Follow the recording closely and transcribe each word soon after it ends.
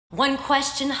One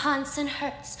question haunts and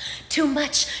hurts, too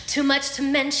much to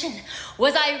mention.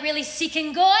 Was I really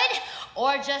seeking good,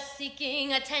 or just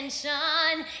seeking attention?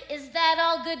 Is that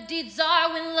all good deeds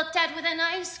are when looked at with an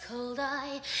ice cold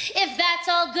eye? If that's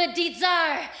all good deeds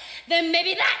are, then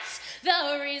maybe that's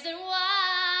the reason why.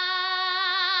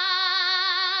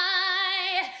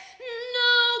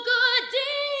 No good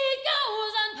deed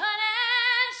goes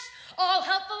unpunished. All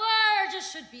helpful urges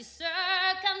should be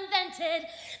circumvented.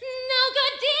 No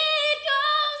good deed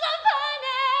goes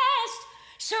unpunished.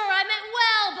 Sure, I meant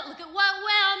well, but look at what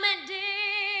well meant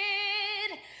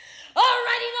did. All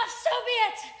right, enough,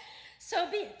 so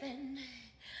be it then.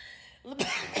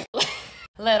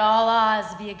 Let all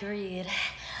odds be agreed.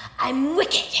 I'm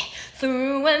wicked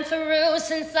through and through,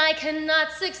 since I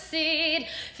cannot succeed.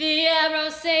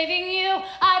 Fierro saving you,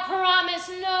 I promise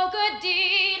no good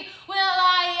deed will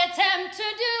I attempt to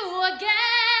do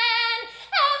again.